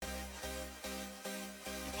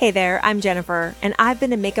Hey there, I'm Jennifer, and I've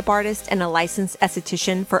been a makeup artist and a licensed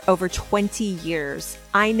esthetician for over 20 years.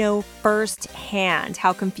 I know firsthand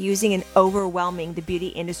how confusing and overwhelming the beauty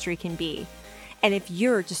industry can be. And if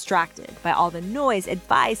you're distracted by all the noise,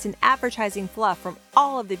 advice, and advertising fluff from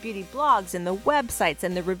all of the beauty blogs and the websites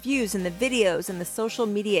and the reviews and the videos and the social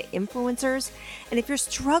media influencers, and if you're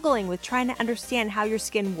struggling with trying to understand how your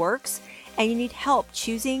skin works, and you need help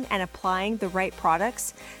choosing and applying the right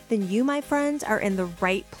products, then you, my friends, are in the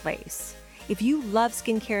right place. If you love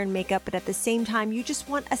skincare and makeup, but at the same time, you just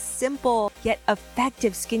want a simple yet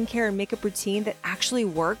effective skincare and makeup routine that actually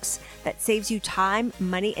works, that saves you time,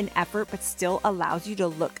 money, and effort, but still allows you to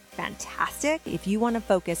look fantastic. If you want to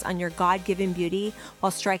focus on your God-given beauty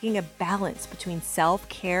while striking a balance between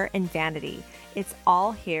self-care and vanity, it's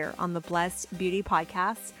all here on the Blessed Beauty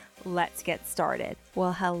Podcast. Let's get started.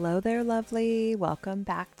 Well, hello there, lovely. Welcome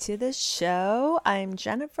back to the show. I'm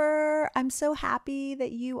Jennifer. I'm so happy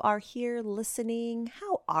that you are here listening.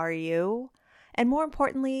 How are you? And more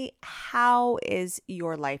importantly, how is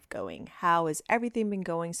your life going? How has everything been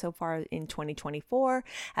going so far in 2024?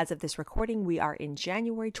 As of this recording, we are in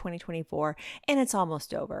January 2024 and it's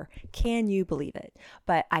almost over. Can you believe it?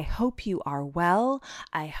 But I hope you are well.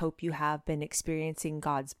 I hope you have been experiencing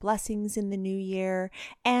God's blessings in the new year.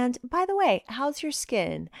 And by the way, how's your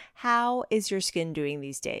skin? How is your skin doing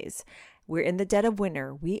these days? We're in the dead of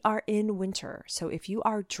winter. We are in winter. So if you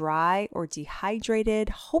are dry or dehydrated,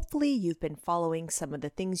 hopefully you've been following some of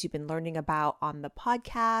the things you've been learning about on the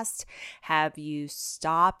podcast. Have you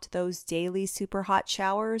stopped those daily super hot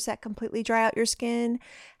showers that completely dry out your skin?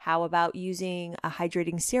 How about using a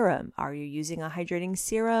hydrating serum? Are you using a hydrating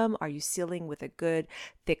serum? Are you sealing with a good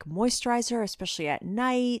thick moisturizer, especially at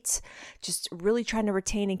night? Just really trying to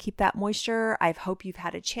retain and keep that moisture. I hope you've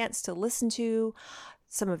had a chance to listen to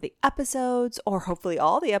some of the episodes, or hopefully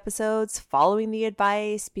all the episodes, following the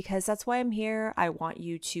advice, because that's why I'm here. I want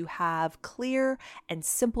you to have clear and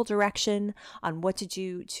simple direction on what to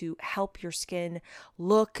do to help your skin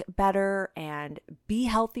look better and be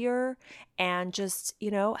healthier and just,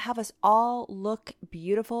 have us all look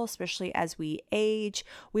beautiful, especially as we age.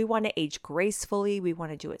 We want to age gracefully. We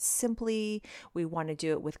want to do it simply. We want to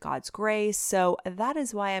do it with God's grace. So that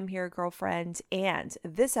is why I'm here, girlfriend. And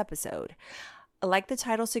this episode, like the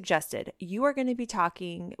title suggested, you are going to be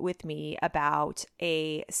talking with me about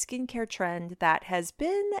a skincare trend that has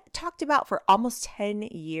been talked about for almost 10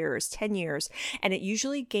 years, and it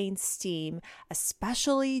usually gains steam,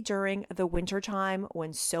 especially during the winter time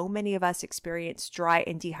when so many of us experience dry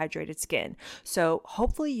and dehydrated skin. So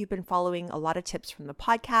hopefully you've been following a lot of tips from the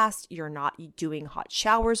podcast. You're not doing hot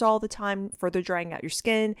showers all the time, further drying out your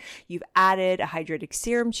skin. You've added a hydrating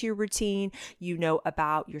serum to your routine. You know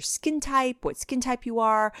about your skin type, what skin type you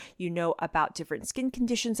are, you know about different skin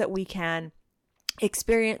conditions that we can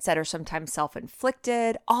experience that are sometimes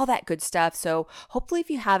self-inflicted, all that good stuff. So hopefully if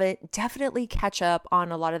you haven't, definitely catch up on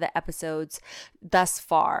a lot of the episodes thus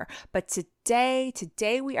far. But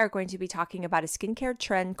today we are going to be talking about a skincare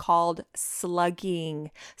trend called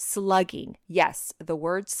slugging. Slugging. Yes, the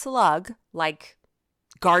word slug, like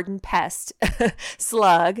garden pest,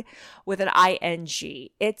 slug with an ing.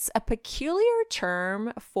 It's a peculiar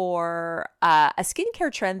term for a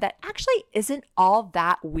skincare trend that actually isn't all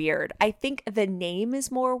that weird. I think the name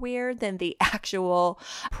is more weird than the actual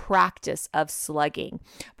practice of slugging.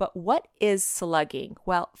 But what is slugging?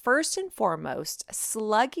 Well, first and foremost,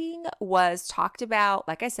 slugging was talked about,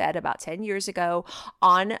 like I said, about 10 years ago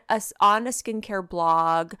on a skincare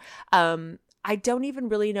blog. I don't even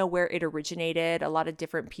really know where it originated. A lot of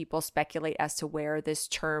different people speculate as to where this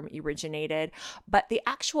term originated, but the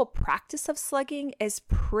actual practice of slugging is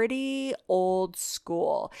pretty old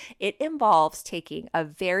school. It involves taking a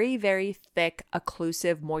very, very thick,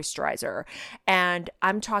 occlusive moisturizer, and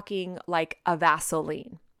I'm talking like a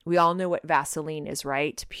Vaseline. We all know what Vaseline is,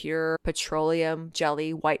 right? Pure petroleum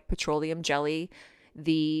jelly, white petroleum jelly.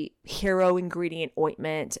 The hero ingredient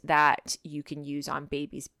ointment that you can use on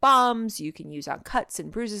babies' bums, you can use on cuts and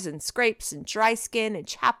bruises and scrapes and dry skin and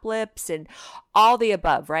chapped lips and all the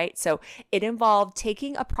above, right? So it involved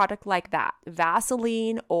taking a product like that,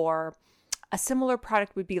 Vaseline, or a similar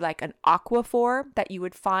product would be like an Aquaphor that you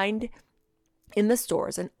would find in the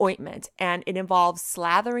stores, an ointment, and it involves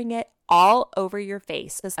slathering it all over your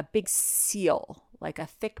face as a big seal, like a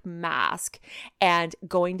thick mask, and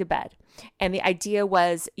going to bed. And the idea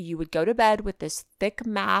was you would go to bed with this thick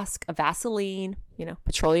mask of Vaseline,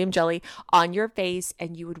 petroleum jelly on your face,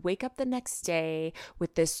 and you would wake up the next day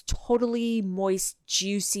with this totally moist,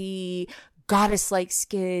 juicy, goddess-like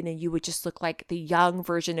skin, and you would just look like the young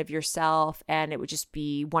version of yourself, and it would just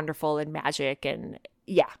be wonderful and magic, and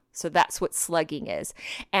Yeah, so that's what slugging is.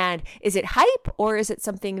 And is it hype or is it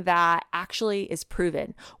something that actually is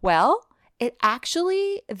proven? Well,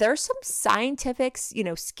 there's some scientific,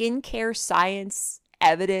 skincare science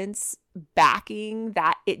evidence backing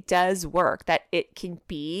that it does work, that it can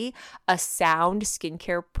be a sound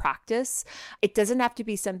skincare practice. It doesn't have to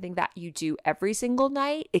be something that you do every single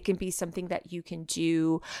night. It can be something that you can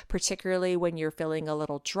do, particularly when you're feeling a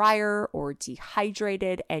little drier or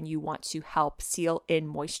dehydrated and you want to help seal in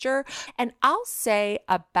moisture. And I'll say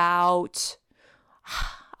about,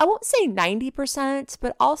 I won't say 90%,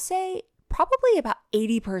 but I'll say probably about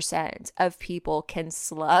 80% of people can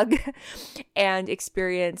slug and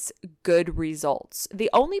experience good results. The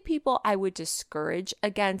only people I would discourage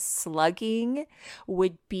against slugging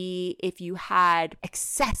would be if you had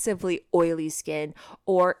excessively oily skin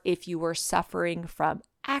or if you were suffering from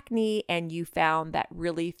acne and you found that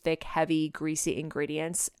really thick, heavy, greasy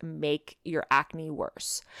ingredients make your acne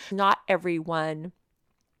worse. Not everyone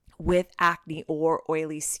with acne or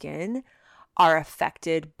oily skin are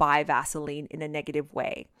affected by Vaseline in a negative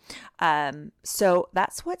way. So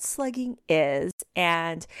that's what slugging is.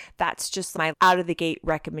 And that's just my out of the gate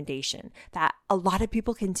recommendation, that a lot of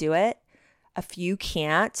people can do it. A few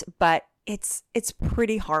can't, but it's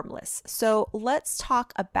pretty harmless. So let's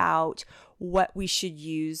talk about what we should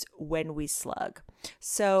use when we slug.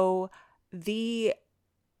 So the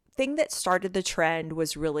thing that started the trend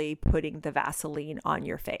was really putting the Vaseline on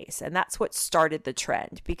your face. And that's what started the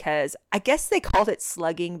trend, because I guess they called it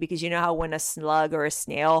slugging because you know how when a slug or a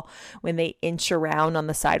snail, when they inch around on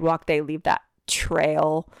the sidewalk, they leave that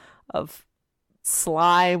trail of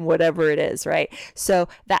slime, whatever it is, right? So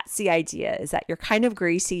that's the idea, is that you're kind of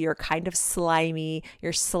greasy, you're kind of slimy,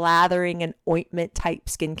 you're slathering an ointment type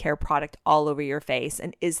skincare product all over your face.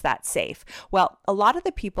 And is that safe? Well, a lot of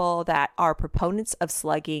the people that are proponents of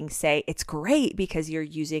slugging say it's great because you're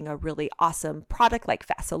using a really awesome product like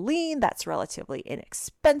Vaseline that's relatively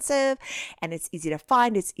inexpensive and it's easy to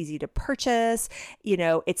find, it's easy to purchase,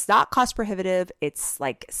 it's not cost prohibitive, it's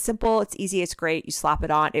like simple, it's easy, it's great, you slap it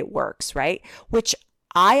on, it works, right? Which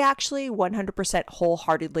I actually 100%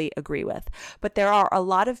 wholeheartedly agree with. But there are a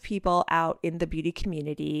lot of people out in the beauty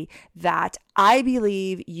community that I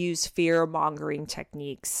believe use fear-mongering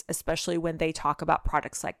techniques, especially when they talk about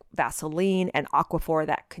products like Vaseline and Aquaphor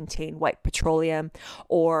that contain white petroleum,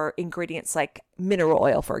 or ingredients like mineral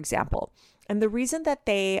oil, for example. And the reason that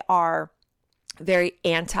they are very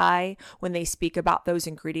anti when they speak about those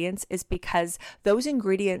ingredients is because those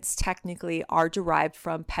ingredients technically are derived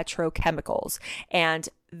from petrochemicals. And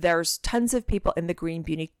there's tons of people in the green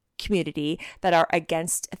beauty community that are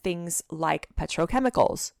against things like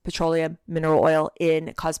petrochemicals, petroleum, mineral oil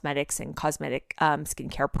in cosmetics and cosmetic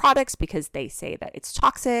skincare products, because they say that it's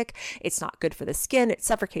toxic, it's not good for the skin, it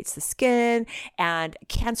suffocates the skin, and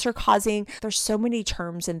cancer causing. There's so many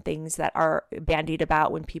terms and things that are bandied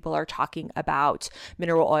about when people are talking about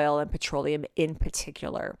mineral oil and petroleum in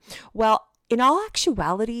particular. Well, in all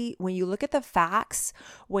actuality, when you look at the facts,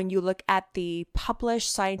 when you look at the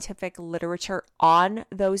published scientific literature on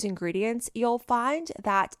those ingredients, you'll find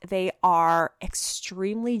that they are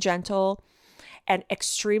extremely gentle and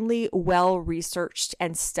extremely well researched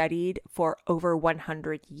and studied for over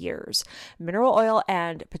 100 years. Mineral oil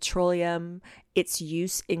and petroleum, its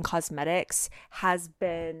use in cosmetics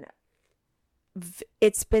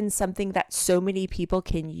it's been something that so many people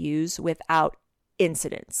can use without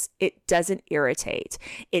incidents. It doesn't irritate.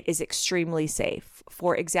 It is extremely safe.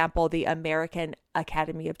 For example, the American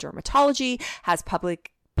Academy of Dermatology has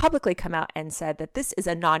publicly come out and said that this is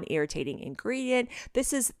a non-irritating ingredient.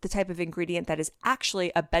 This is the type of ingredient that is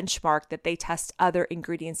actually a benchmark that they test other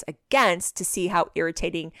ingredients against to see how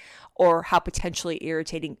irritating or how potentially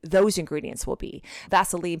irritating those ingredients will be.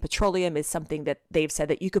 Vaseline petroleum is something that they've said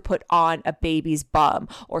that you could put on a baby's bum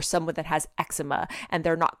or someone that has eczema and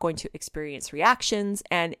they're not going to experience reactions.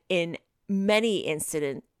 And in many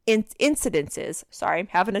incidences, sorry, I'm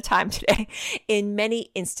having a time today. In many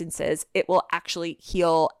instances, it will actually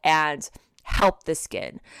heal and help the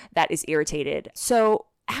skin that is irritated. So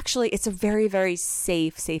actually, it's a very, very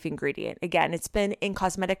safe ingredient. Again, it's been in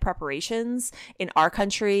cosmetic preparations in our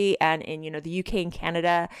country and in, the UK and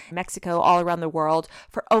Canada, Mexico, all around the world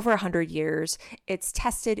for over 100 years. It's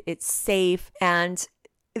tested, it's safe, and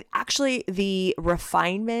actually, the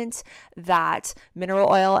refinement that mineral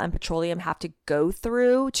oil and petroleum have to go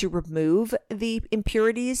through to remove the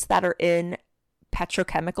impurities that are in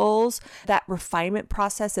petrochemicals, that refinement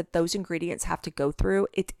process that those ingredients have to go through,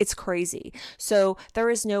 it's crazy. So there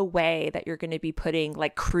is no way that you're going to be putting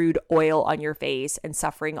like crude oil on your face and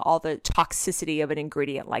suffering all the toxicity of an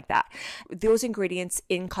ingredient like that. Those ingredients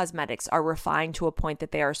in cosmetics are refined to a point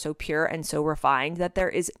that they are so pure and so refined that there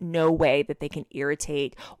is no way that they can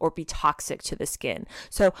irritate or be toxic to the skin.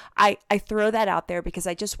 So I throw that out there because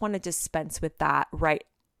I just want to dispense with that right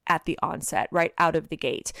at the onset, right out of the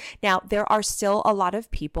gate. Now, there are still a lot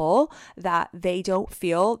of people that they don't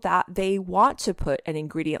feel that they want to put an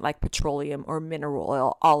ingredient like petroleum or mineral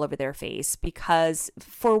oil all over their face because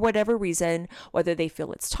for whatever reason, whether they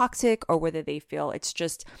feel it's toxic or whether they feel it's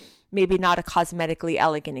just maybe not a cosmetically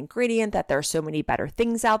elegant ingredient, that there are so many better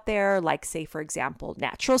things out there, like say, for example,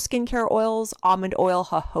 natural skincare oils, almond oil,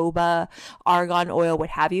 jojoba, argan oil,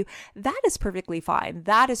 what have you. That is perfectly fine.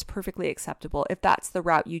 That is perfectly acceptable if that's the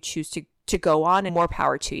route you choose to go on, and more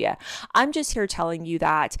power to you. I'm just here telling you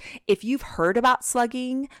that if you've heard about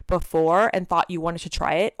slugging before and thought you wanted to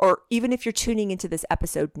try it, or even if you're tuning into this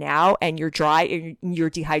episode now and you're dry and you're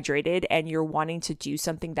dehydrated and you're wanting to do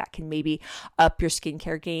something that can maybe up your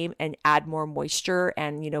skincare game and add more moisture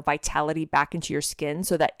and, vitality back into your skin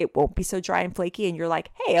so that it won't be so dry and flaky, and you're like,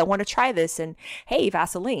 hey, I want to try this, and hey,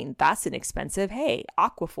 Vaseline, that's inexpensive. Hey,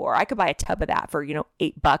 Aquaphor, I could buy a tub of that for,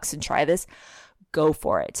 $8 and try this. Go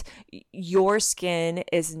for it. Your skin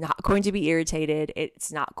is not going to be irritated.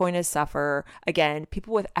 It's not going to suffer. Again,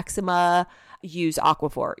 people with eczema use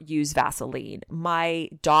Aquaphor, use Vaseline. My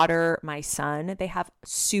daughter, my son, they have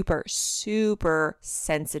super, super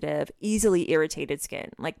sensitive, easily irritated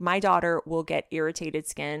skin. Like my daughter will get irritated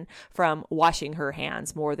skin from washing her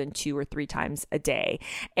hands more than 2 or 3 times a day.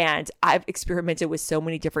 And I've experimented with so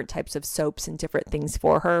many different types of soaps and different things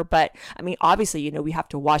for her. But I mean, obviously, we have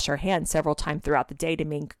to wash our hands several times throughout the day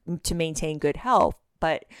to maintain good health.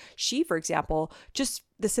 But she, for example, just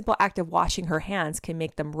the simple act of washing her hands can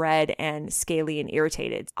make them red and scaly and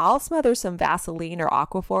irritated. I'll smother some Vaseline or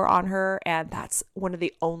Aquaphor on her, and that's one of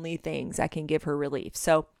the only things that can give her relief.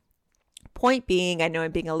 So point being, I know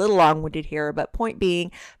I'm being a little long-winded here, but point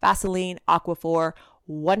being, Vaseline, Aquaphor,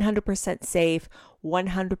 100% safe,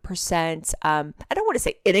 100%, I don't want to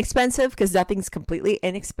say inexpensive because nothing's completely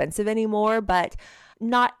inexpensive anymore, but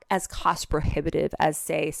not as cost prohibitive as,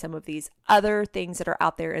 say, some of these other things that are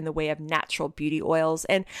out there in the way of natural beauty oils.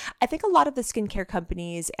 And I think a lot of the skincare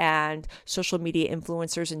companies and social media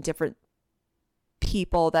influencers and different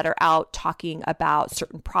people that are out talking about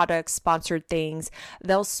certain products, sponsored things,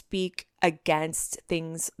 they'll speak against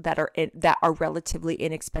things that are relatively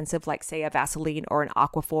inexpensive, like say a Vaseline or an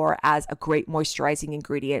Aquaphor, as a great moisturizing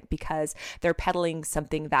ingredient because they're peddling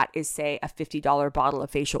something that is, say, a $50 bottle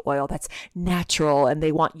of facial oil that's natural and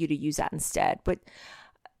they want you to use that instead. But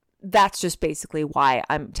that's just basically why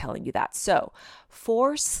I'm telling you that. So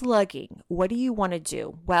for slugging, what do you want to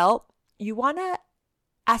do? Well, you want to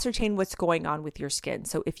ascertain what's going on with your skin.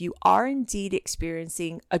 So if you are indeed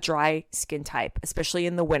experiencing a dry skin type, especially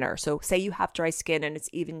in the winter, so say you have dry skin and it's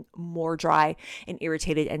even more dry and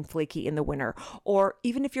irritated and flaky in the winter, or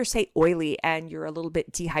even if you're, say, oily and you're a little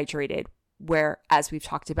bit dehydrated, where, as we've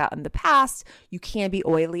talked about in the past, you can be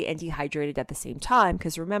oily and dehydrated at the same time.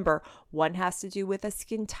 Because remember, one has to do with a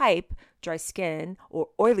skin type, dry skin or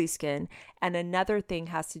oily skin, and another thing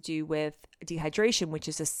has to do with dehydration, which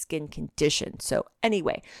is a skin condition. So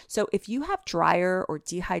anyway, so if you have drier or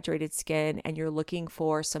dehydrated skin and you're looking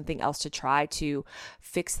for something else to try to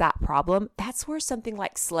fix that problem, that's where something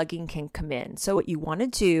like slugging can come in. So what you want to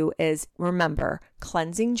do is, remember,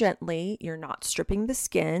 cleansing gently. You're not stripping the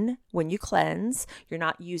skin when you cleanse. You're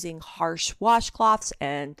not using harsh washcloths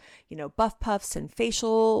and, buff puffs and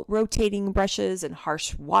facial rotating brushes and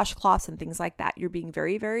harsh washcloths and things like that. You're being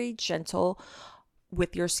very, very gentle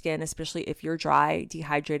with your skin, especially if you're dry,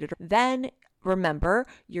 dehydrated. Then remember,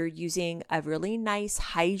 you're using a really nice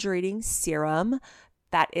hydrating serum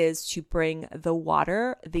that is to bring the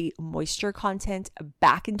water, the moisture content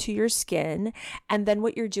back into your skin. And then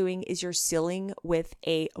what you're doing is you're sealing with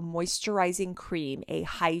a moisturizing cream, a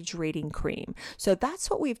hydrating cream. So that's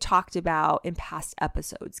what we've talked about in past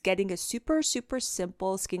episodes, getting a super, super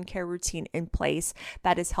simple skincare routine in place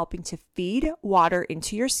that is helping to feed water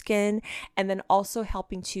into your skin and then also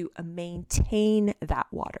helping to maintain that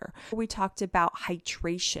water. We talked about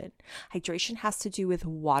hydration. Hydration has to do with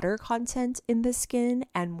water content in the skin. skin,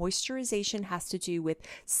 and moisturization has to do with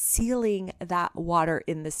sealing that water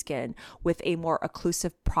in the skin with a more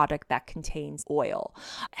occlusive product that contains oil.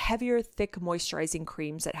 Heavier, thick moisturizing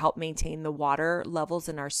creams that help maintain the water levels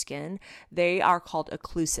in our skin, they are called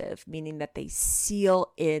occlusive, meaning that they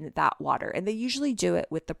seal in that water. And they usually do it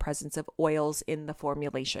with the presence of oils in the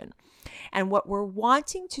formulation. And what we're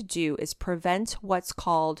wanting to do is prevent what's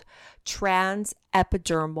called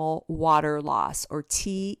transepidermal water loss, or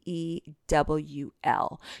TEWL.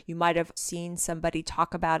 You might have seen somebody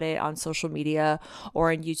talk about it on social media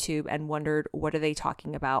or on YouTube and wondered, what are they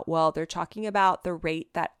talking about? Well, they're talking about the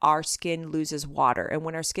rate that our skin loses water. And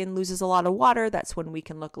when our skin loses a lot of water, that's when we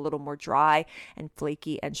can look a little more dry and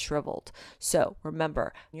flaky and shriveled. So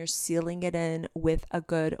remember, you're sealing it in with a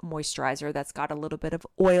good moisturizer that's got a little bit of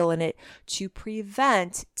oil in it to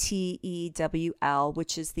prevent TEWL,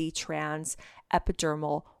 which is the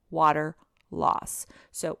transepidermal water loss.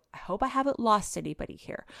 So I hope I haven't lost anybody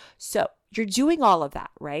here. So you're doing all of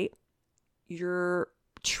that, right? You're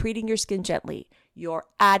treating your skin gently. You're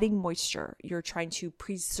adding moisture. You're trying to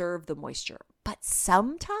preserve the moisture. But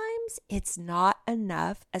sometimes it's not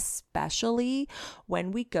enough, especially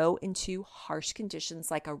when we go into harsh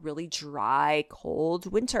conditions like a really dry, cold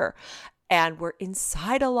winter. And we're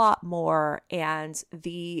inside a lot more, and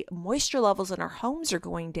the moisture levels in our homes are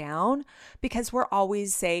going down because we're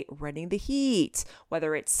always, say, running the heat,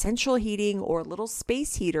 whether it's central heating or little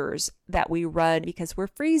space heaters that we run because we're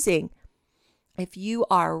freezing. If you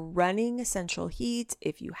are running central heat,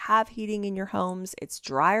 if you have heating in your homes, it's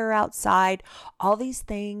drier outside, all these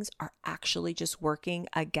things are actually just working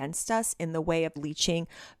against us in the way of leaching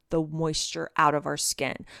the moisture out of our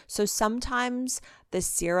skin. So sometimes the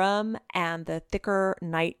serum and the thicker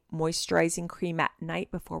night moisturizing cream at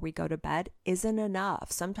night before we go to bed isn't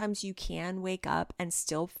enough. Sometimes you can wake up and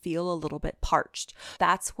still feel a little bit parched.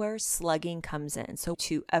 That's where slugging comes in. So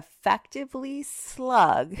to effectively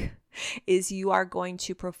slug is you are going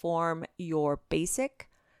to perform your basic,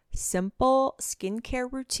 simple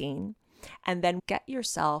skincare routine and then get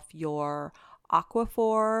yourself your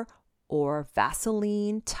Aquaphor or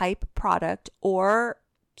Vaseline type product or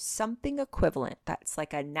something equivalent that's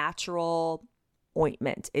like a natural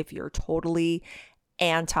ointment. If you're totally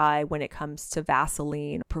anti when it comes to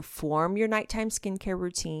Vaseline, perform your nighttime skincare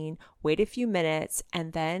routine, wait a few minutes,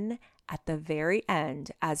 and then at the very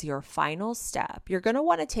end, as your final step, you're going to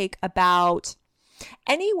want to take about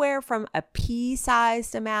anywhere from a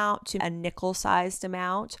pea-sized amount to a nickel-sized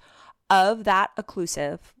amount of that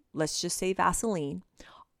occlusive, let's just say Vaseline,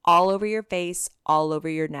 all over your face, all over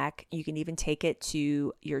your neck. You can even take it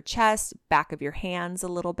to your chest, back of your hands a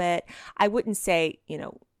little bit. I wouldn't say,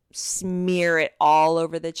 smear it all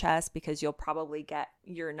over the chest because you'll probably get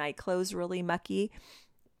your night clothes really mucky.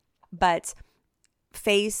 But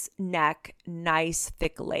face, neck, nice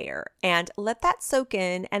thick layer, and let that soak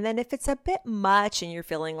in. And then if it's a bit much and you're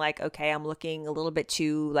feeling like, okay, I'm looking a little bit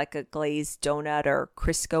too like a glazed donut or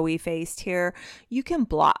Crisco-y faced here, you can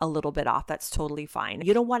blot a little bit off. That's totally fine.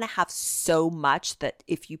 You don't want to have so much that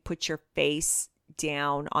if you put your face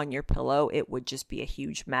down on your pillow, it would just be a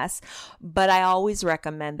huge mess. But I always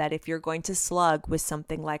recommend that if you're going to slug with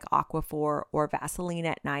something like Aquaphor or Vaseline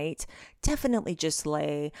at night, definitely just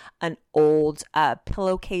lay an old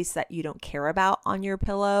pillowcase that you don't care about on your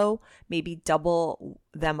pillow, maybe double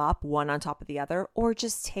them up one on top of the other, or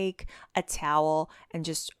just take a towel and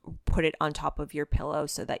just put it on top of your pillow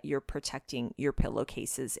so that you're protecting your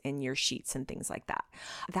pillowcases and your sheets and things like that.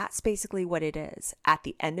 That's basically what it is. At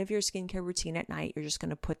the end of your skincare routine at night, you're just going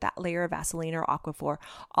to put that layer of Vaseline or Aquaphor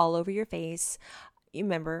all over your face.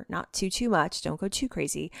 Remember, not too much. Don't go too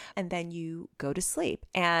crazy. And then you go to sleep.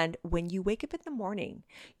 And when you wake up in the morning,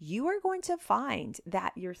 you are going to find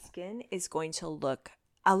that your skin is going to look,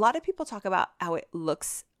 a lot of people talk about how it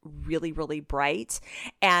looks really, really bright,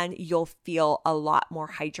 and you'll feel a lot more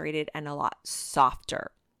hydrated and a lot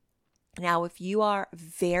softer. Now, if you are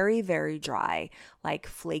very, very dry, like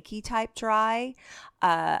flaky type dry,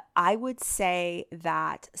 I would say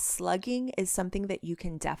that slugging is something that you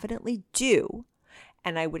can definitely do,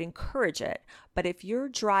 and I would encourage it. But if you're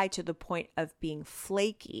dry to the point of being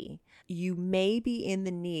flaky, you may be in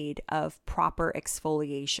the need of proper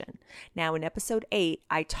exfoliation. Now, in episode 8,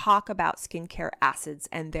 I talk about skincare acids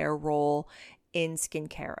and their role in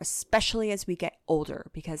skincare, especially as we get older,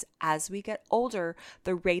 because as we get older,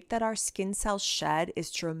 the rate that our skin cells shed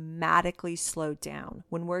is dramatically slowed down.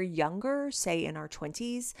 When we're younger, say in our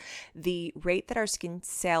 20s, the rate that our skin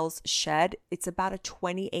cells shed, it's about a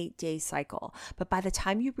 28-day cycle. But by the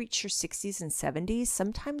time you reach your 60s and 70s,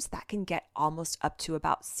 sometimes that can get almost up to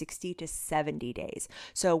about 60 to 70 days.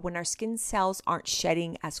 So when our skin cells aren't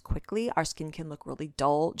shedding as quickly, our skin can look really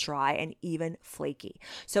dull, dry, and even flaky.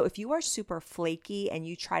 So if you are super flaky and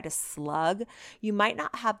you try to slug, you might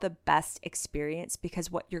not have the best experience,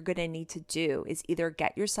 because what you're going to need to do is either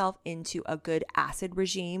get yourself into a good acid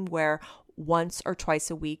regime where once or twice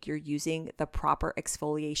a week you're using the proper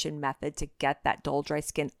exfoliation method to get that dull, dry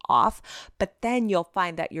skin off. But then you'll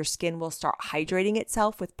find that your skin will start hydrating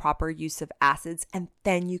itself with proper use of acids, and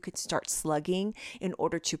then you could start slugging in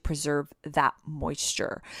order to preserve that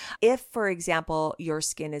moisture. If, for example, your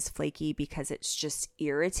skin is flaky because it's just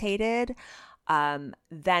irritated,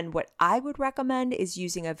 then what I would recommend is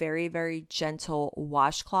using a very, very gentle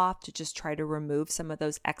washcloth to just try to remove some of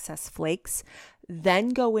those excess flakes. Then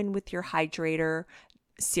go in with your hydrator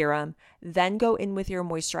serum, then go in with your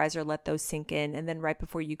moisturizer, let those sink in. And then right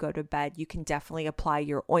before you go to bed, you can definitely apply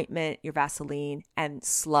your ointment, your Vaseline, and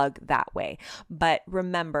slug that way. But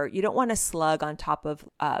remember, you don't want to slug on top of,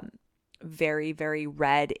 very, very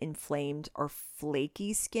red, inflamed, or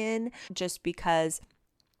flaky skin, just because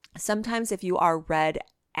sometimes if you are red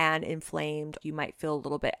and inflamed, you might feel a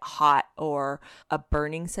little bit hot or a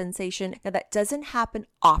burning sensation. Now, that doesn't happen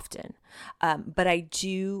often, but I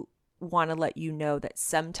do want to let you know that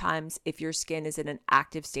sometimes if your skin is in an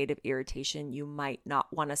active state of irritation, you might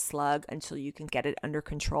not want to slug until you can get it under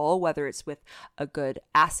control, whether it's with a good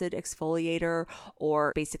acid exfoliator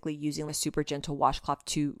or basically using a super gentle washcloth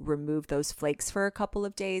to remove those flakes for a couple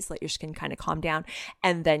of days, let your skin kind of calm down,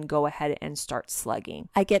 and then go ahead and start slugging.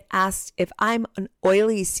 I get asked, if I'm an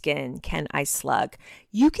oily skin, can I slug?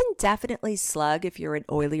 You can definitely slug if you're an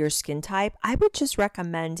oilier skin type. I would just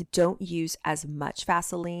recommend don't use as much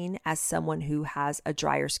Vaseline as someone who has a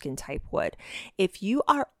drier skin type would. If you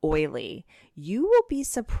are oily, you will be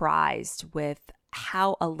surprised with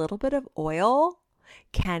how a little bit of oil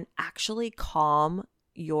can actually calm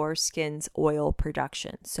your skin's oil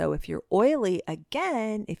production. So if you're oily,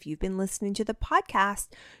 again, if you've been listening to the podcast,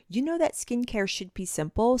 you know that skincare should be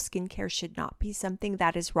simple. Skincare should not be something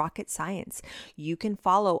that is rocket science. You can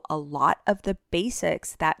follow a lot of the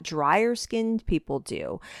basics that drier skinned people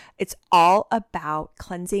do. It's all about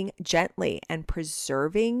cleansing gently and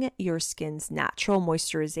preserving your skin's natural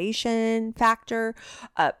moisturization factor,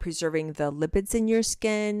 preserving the lipids in your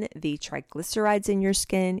skin, the triglycerides in your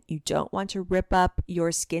skin. You don't want to rip up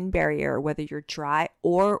your skin barrier, whether you're dry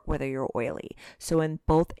or whether you're oily. So in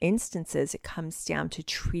both instances, it comes down to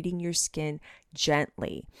treating your skin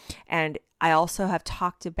gently. And I also have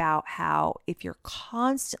talked about how if you're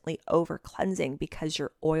constantly over cleansing because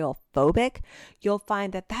you're oil phobic, you'll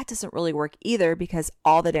find that that doesn't really work either, because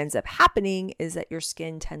all that ends up happening is that your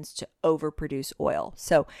skin tends to overproduce oil.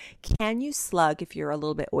 So can you slug if you're a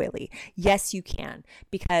little bit oily? Yes, you can,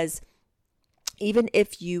 because even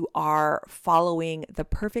if you are following the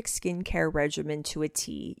perfect skincare regimen to a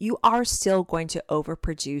T, you are still going to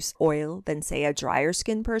overproduce oil than, say, a drier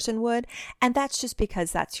skin person would. And that's just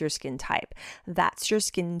because that's your skin type. That's your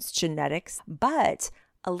skin's genetics. But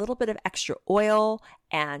a little bit of extra oil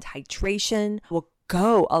and hydration will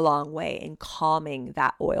go a long way in calming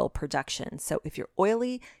that oil production. So if you're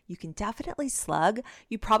oily, you can definitely slug.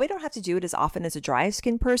 You probably don't have to do it as often as a dry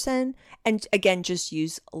skin person. And again, just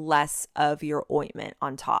use less of your ointment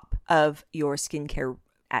on top of your skincare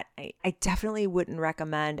at night. I definitely wouldn't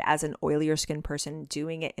recommend, as an oilier skin person,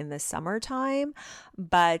 doing it in the summertime,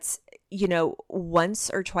 but once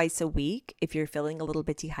or twice a week, if you're feeling a little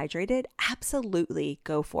bit dehydrated, absolutely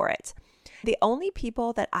go for it. The only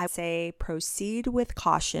people that I say proceed with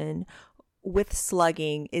caution with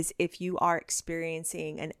slugging is if you are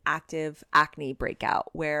experiencing an active acne breakout,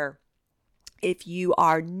 where if you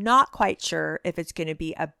are not quite sure if it's going to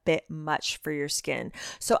be a bit much for your skin.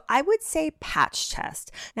 So I would say patch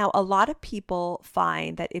test. Now, a lot of people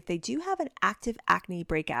find that if they do have an active acne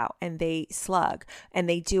breakout and they slug and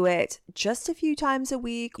they do it just a few times a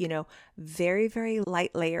week, very, very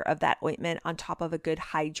light layer of that ointment on top of a good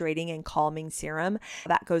hydrating and calming serum,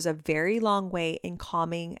 that goes a very long way in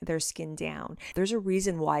calming their skin down. There's a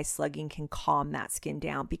reason why slugging can calm that skin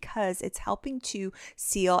down, because it's helping to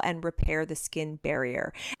seal and repair the skin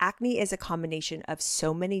barrier. Acne is a combination of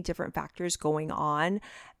so many different factors going on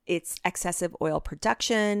It's excessive oil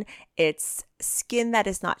production. It's skin that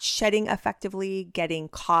is not shedding effectively, getting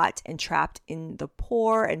caught and trapped in the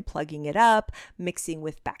pore and plugging it up, mixing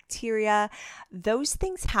with bacteria. Those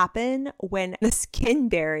things happen when the skin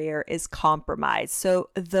barrier is compromised. So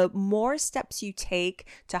the more steps you take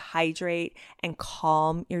to hydrate and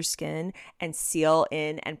calm your skin and seal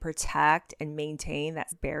in and protect and maintain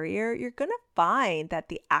that barrier, you're going to find that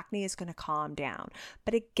the acne is going to calm down.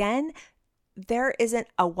 But again, there isn't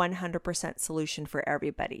a 100% solution for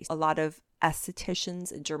everybody. A lot of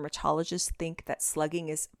estheticians and dermatologists think that slugging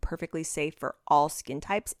is perfectly safe for all skin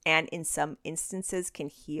types and in some instances can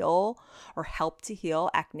heal or help to heal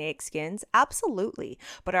acneic skins. Absolutely.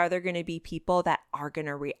 But are there going to be people that are going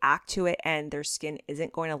to react to it and their skin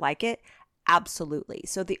isn't going to like it? Absolutely.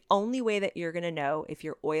 So the only way that you're going to know if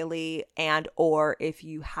you're oily and or if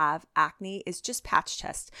you have acne is just patch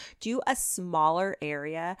test. Do a smaller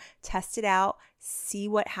area, test it out, see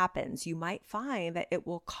what happens. You might find that it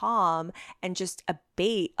will calm and just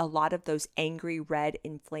abate a lot of those angry red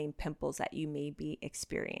inflamed pimples that you may be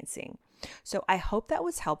experiencing. So I hope that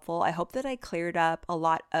was helpful. I hope that I cleared up a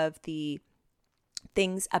lot of the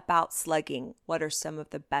things about slugging. What are some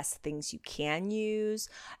of the best things you can use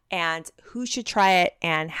and who should try it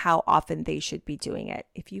and how often they should be doing it?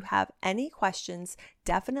 If you have any questions,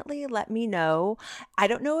 definitely let me know. I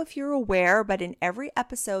don't know if you're aware, but in every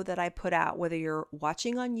episode that I put out, whether you're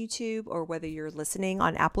watching on YouTube or whether you're listening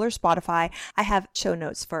on Apple or Spotify, I have show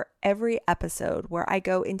notes for every episode where I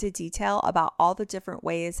go into detail about all the different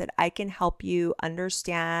ways that I can help you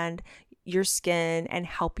understand your skin and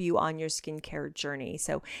help you on your skincare journey.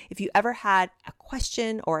 So if you ever had a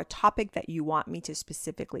question or a topic that you want me to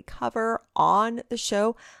specifically cover on the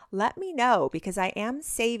show, let me know because I am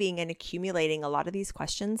saving and accumulating a lot of these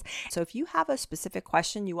questions. So if you have a specific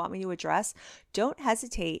question you want me to address, don't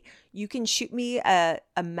hesitate. You can shoot me a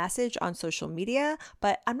message on social media,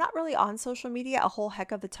 but I'm not really on social media a whole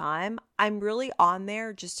heck of the time. I'm really on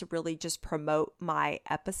there just to really just promote my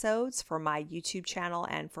episodes for my YouTube channel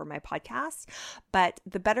and for my podcast. But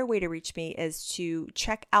the better way to reach me is to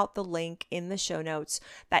check out the link in the show notes.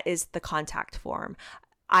 That is the contact form.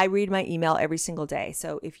 I read my email every single day.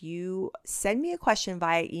 So if you send me a question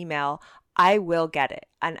via email, I will get it.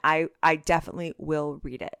 And I definitely will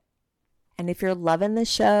read it. And if you're loving the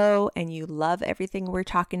show and you love everything we're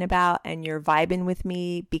talking about and you're vibing with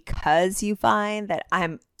me because you find that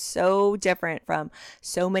I'm so different from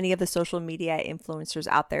so many of the social media influencers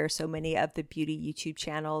out there, so many of the beauty YouTube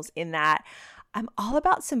channels, in that I'm all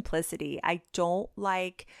about simplicity. I don't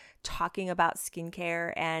like talking about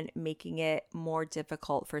skincare and making it more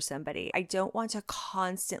difficult for somebody. I don't want to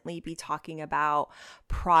constantly be talking about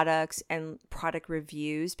products and product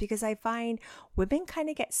reviews because I find women kind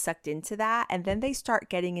of get sucked into that and then they start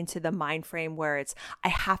getting into the mind frame where it's, I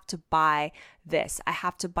have to buy this, I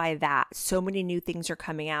have to buy that. So many new things are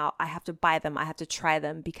coming out. I have to buy them. I have to try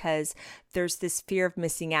them because there's this fear of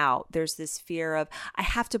missing out. There's this fear of, I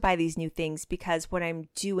have to buy these new things because what I'm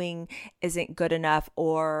doing isn't good enough,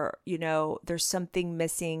 or, you know, there's something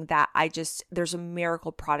missing that there's a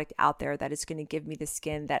miracle product out there that is going to give me the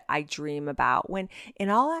skin that I dream about. When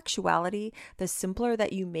in all actuality, the simpler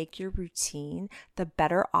that you make your routine, the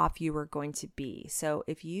better off you are going to be. So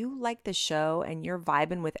if you like the show and you're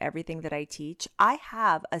vibing with everything that I teach, I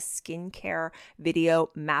have a skincare video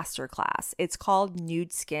masterclass. It's called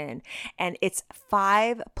Nude Skin, and it's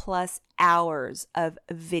 5+ hours of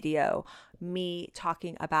video, me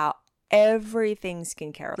talking about everything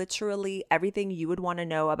skincare, literally everything you would want to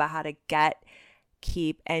know about how to get,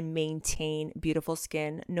 keep, and maintain beautiful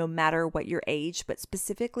skin no matter what your age, but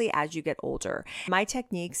specifically as you get older. My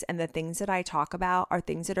techniques and the things that I talk about are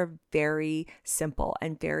things that are very simple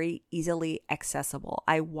and very easily accessible.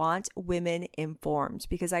 I want women informed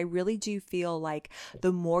because I really do feel like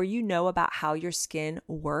the more you know about how your skin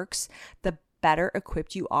works, the better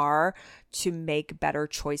equipped you are to make better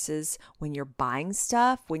choices when you're buying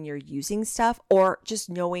stuff, when you're using stuff, or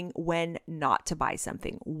just knowing when not to buy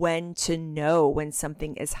something, when to know when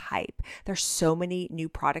something is hype. There's so many new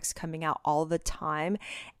products coming out all the time.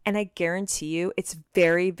 And I guarantee you, it's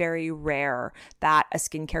very, very rare that a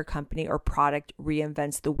skincare company or product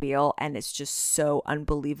reinvents the wheel and it's just so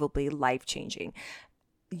unbelievably life-changing.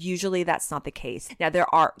 Usually that's not the case. Now, there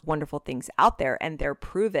are wonderful things out there and they're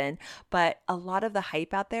proven, but a lot of the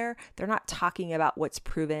hype out there, they're not talking about what's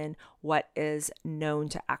proven, what is known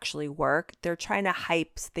to actually work. They're trying to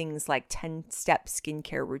hype things like 10-step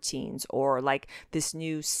skincare routines or like this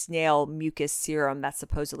new snail mucus serum that's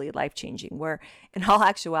supposedly life-changing, where in all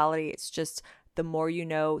actuality, it's just the more you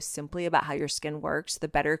know simply about how your skin works, the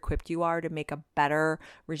better equipped you are to make a better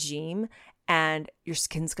regime and your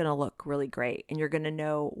skin's going to look really great. And you're going to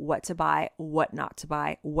know what to buy, what not to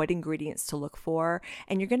buy, what ingredients to look for.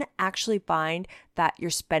 And you're going to actually find that you're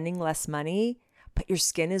spending less money, but your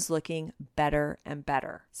skin is looking better and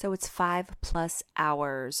better. So it's 5+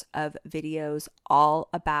 hours of videos all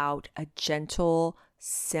about a gentle,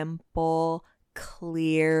 simple,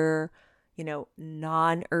 clear,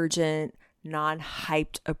 non-urgent,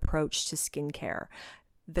 non-hyped approach to skincare.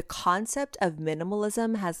 The concept of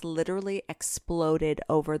minimalism has literally exploded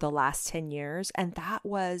over the last 10 years, and that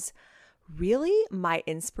was really my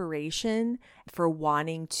inspiration for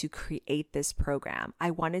wanting to create this program.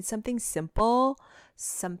 I wanted something simple,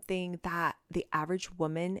 something that the average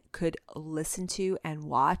woman could listen to and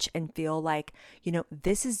watch and feel like,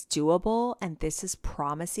 this is doable and this is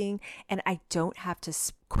promising, and I don't have to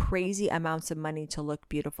crazy amounts of money to look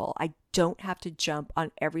beautiful. I don't have to jump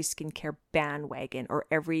on every skincare bandwagon or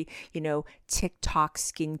every, TikTok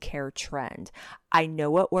skincare trend. I know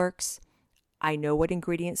what works. I know what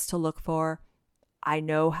ingredients to look for. I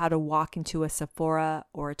know how to walk into a Sephora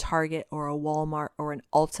or a Target or a Walmart or an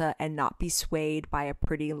Ulta and not be swayed by a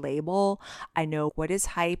pretty label. I know what is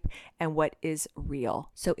hype and what is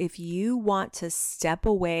real. So if you want to step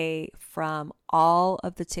away from all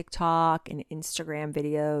of the TikTok and Instagram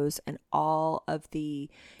videos and all of the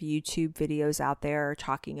YouTube videos out there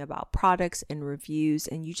talking about products and reviews,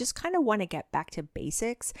 and you just kind of want to get back to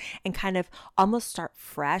basics and kind of almost start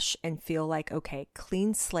fresh and feel like, okay,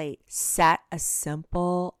 clean slate, set a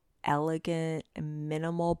simple, elegant,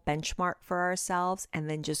 minimal benchmark for ourselves, and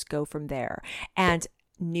then just go from there. And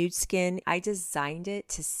Nude Skin, I designed it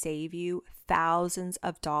to save you thousands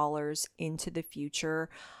of dollars into the future,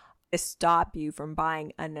 to stop you from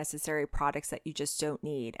buying unnecessary products that you just don't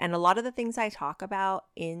need. And a lot of the things I talk about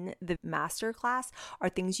in the masterclass are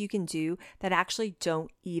things you can do that actually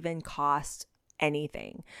don't even cost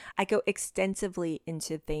anything. I go extensively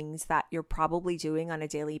into things that you're probably doing on a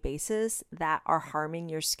daily basis that are harming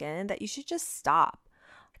your skin that you should just stop.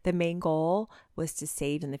 The main goal was to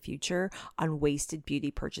save in the future on wasted beauty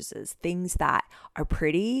purchases, things that are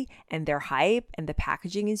pretty and they're hype and the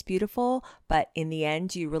packaging is beautiful, but in the end,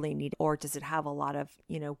 do you really need, or does it have a lot of,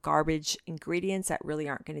 garbage ingredients that really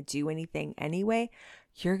aren't going to do anything anyway?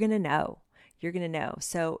 You're going to know. You're going to know.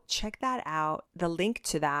 So check that out. The link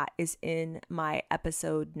to that is in my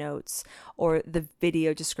episode notes or the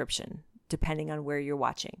video description, depending on where you're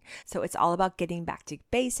watching. So it's all about getting back to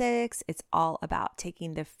basics. It's all about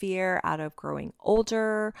taking the fear out of growing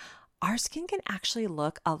older. Our skin can actually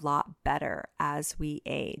look a lot better as we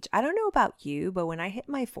age. I don't know about you, but when I hit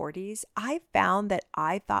my 40s, I found that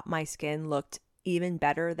I thought my skin looked even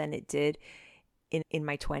better than it did in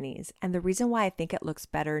my 20s. And the reason why I think it looks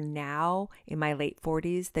better now in my late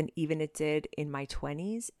 40s than even it did in my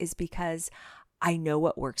 20s is because I know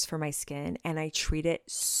what works for my skin and I treat it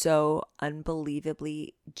so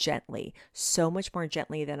unbelievably gently, so much more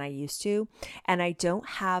gently than I used to. And I don't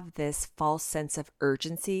have this false sense of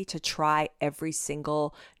urgency to try every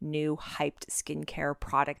single new hyped skincare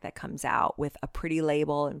product that comes out with a pretty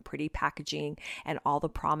label and pretty packaging and all the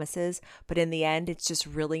promises. But in the end, it's just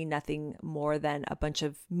really nothing more than a bunch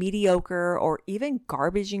of mediocre or even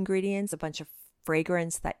garbage ingredients, a bunch of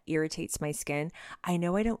fragrance that irritates my skin. I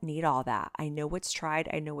know I don't need all that. I know what's tried.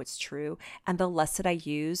 I know what's true. And the less that I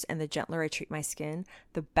use and the gentler I treat my skin,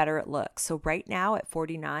 the better it looks. So right now at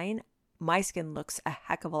 49, my skin looks a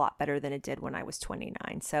heck of a lot better than it did when I was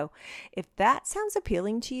 29. So if that sounds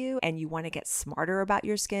appealing to you and you want to get smarter about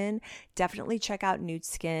your skin, definitely check out Nude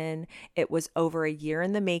Skin. It was over a year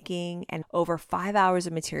in the making and over 5 hours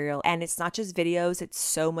of material. And it's not just videos, it's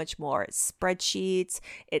so much more. It's spreadsheets,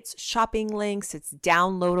 it's shopping links, it's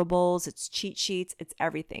downloadables, it's cheat sheets, it's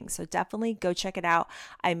everything. So definitely go check it out.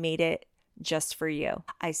 I made it just for you.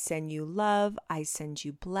 I send you love. I send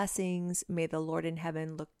you blessings. May the Lord in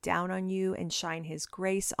heaven look down on you and shine his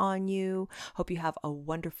grace on you. Hope you have a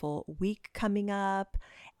wonderful week coming up.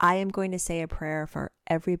 I am going to say a prayer for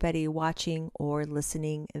everybody watching or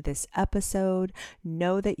listening this episode.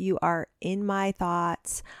 Know that you are in my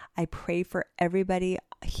thoughts. I pray for everybody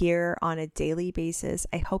here on a daily basis.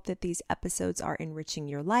 I hope that these episodes are enriching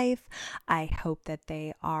your life. I hope that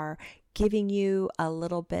they are giving you a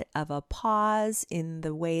little bit of a pause in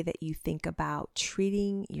the way that you think about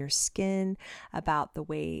treating your skin, about the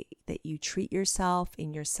way that you treat yourself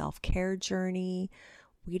in your self-care journey.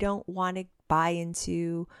 We don't want to buy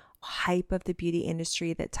into hype of the beauty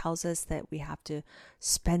industry that tells us that we have to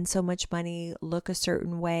spend so much money, look a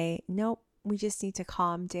certain way. Nope. We just need to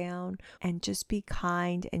calm down and just be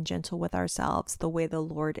kind and gentle with ourselves the way the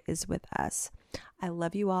Lord is with us. I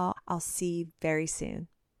love you all. I'll see you very soon.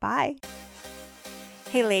 Bye.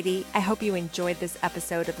 Hey lady, I hope you enjoyed this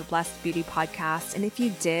episode of the Blessed Beauty Podcast. And if you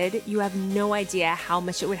did, you have no idea how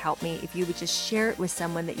much it would help me if you would just share it with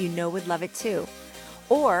someone that you know would love it too.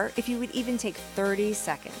 Or if you would even take 30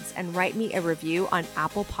 seconds and write me a review on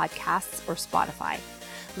Apple Podcasts or Spotify.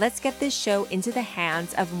 Let's get this show into the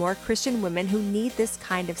hands of more Christian women who need this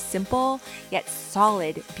kind of simple yet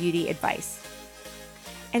solid beauty advice.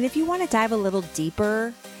 And if you want to dive a little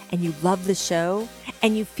deeper and you love the show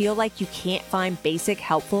and you feel like you can't find basic,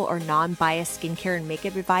 helpful, or non-biased skincare and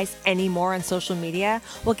makeup advice anymore on social media,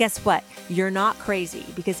 well, guess what? You're not crazy,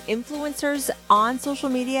 because influencers on social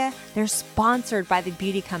media, they're sponsored by the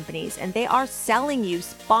beauty companies and they are selling you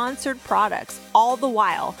sponsored products, all the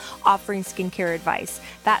while offering skincare advice.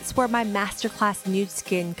 That's where my masterclass Nude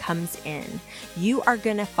Skin comes in. You are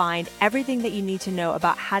going to find everything that you need to know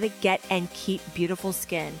about how to get and keep beautiful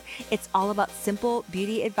skin. It's all about simple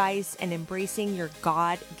beauty advice and embracing your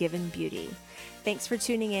God-given beauty. Thanks for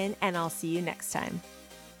tuning in, and I'll see you next time.